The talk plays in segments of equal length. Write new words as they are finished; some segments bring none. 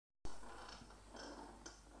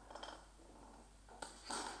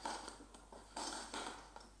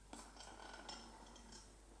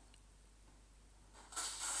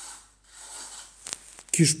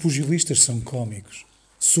Que os pugilistas são cómicos,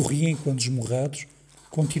 sorriem quando esmurrados,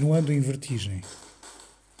 continuando em vertigem.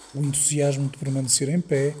 O entusiasmo de permanecer em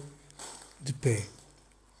pé, de pé.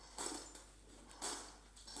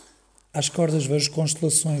 Às cordas vejo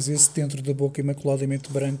constelações, esse dentro da boca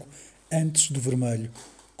imaculadamente branco, antes do vermelho,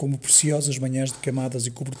 como preciosas manhãs de camadas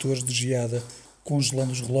e cobertores de geada,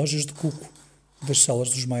 congelando os relógios de cuco das salas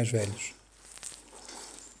dos mais velhos.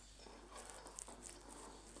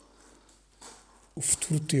 O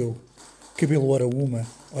futuro teu, cabelo ora uma,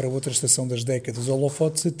 ora outra estação das décadas,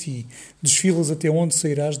 holofotes a ti, desfilas até onde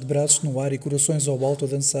sairás de braços no ar e corações ao alto a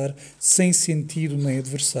dançar, sem sentido nem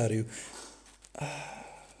adversário.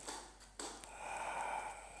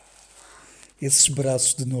 Esses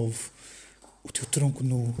braços de novo, o teu tronco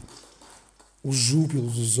nu, o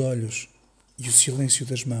júbilo dos olhos e o silêncio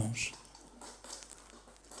das mãos.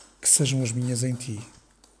 Que sejam as minhas em ti,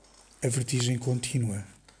 a vertigem contínua.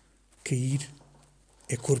 Cair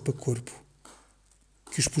é corpo a corpo.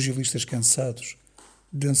 Que os pugilistas cansados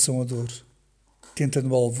dançam a dor,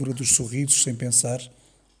 tentando a alvura dos sorrisos sem pensar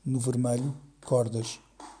no vermelho, cordas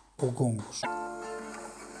ou gongos.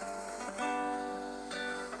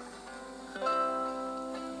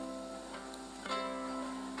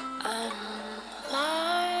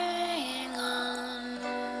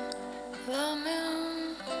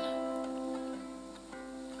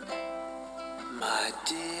 My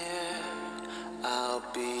dear, I'll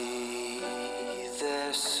be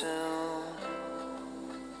there soon.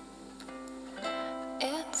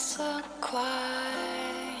 It's a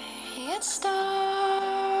quiet,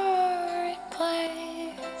 starry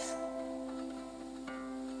place.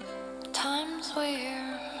 Times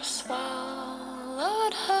we're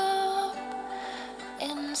swallowed up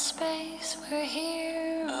in space. We're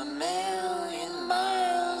here a million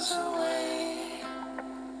miles away.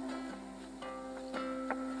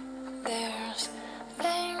 There's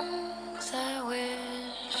things I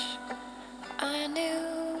wish I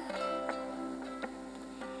knew.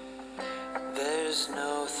 There's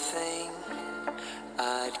no thing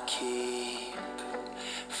I'd keep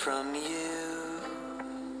from you.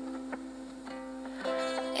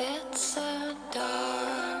 It's a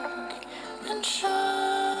dark and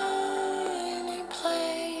shiny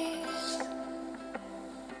place,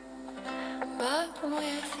 but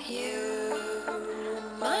with you,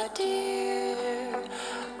 my dear,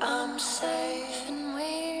 I'm safe and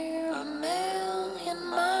we're a million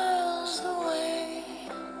miles away.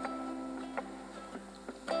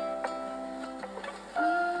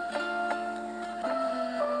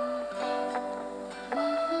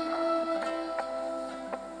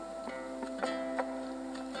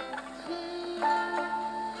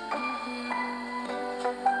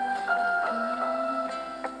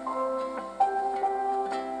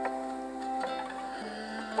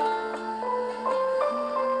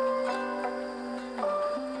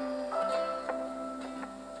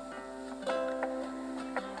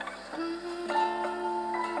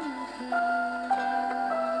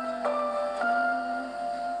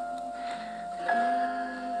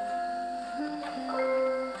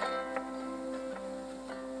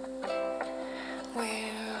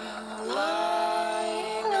 We're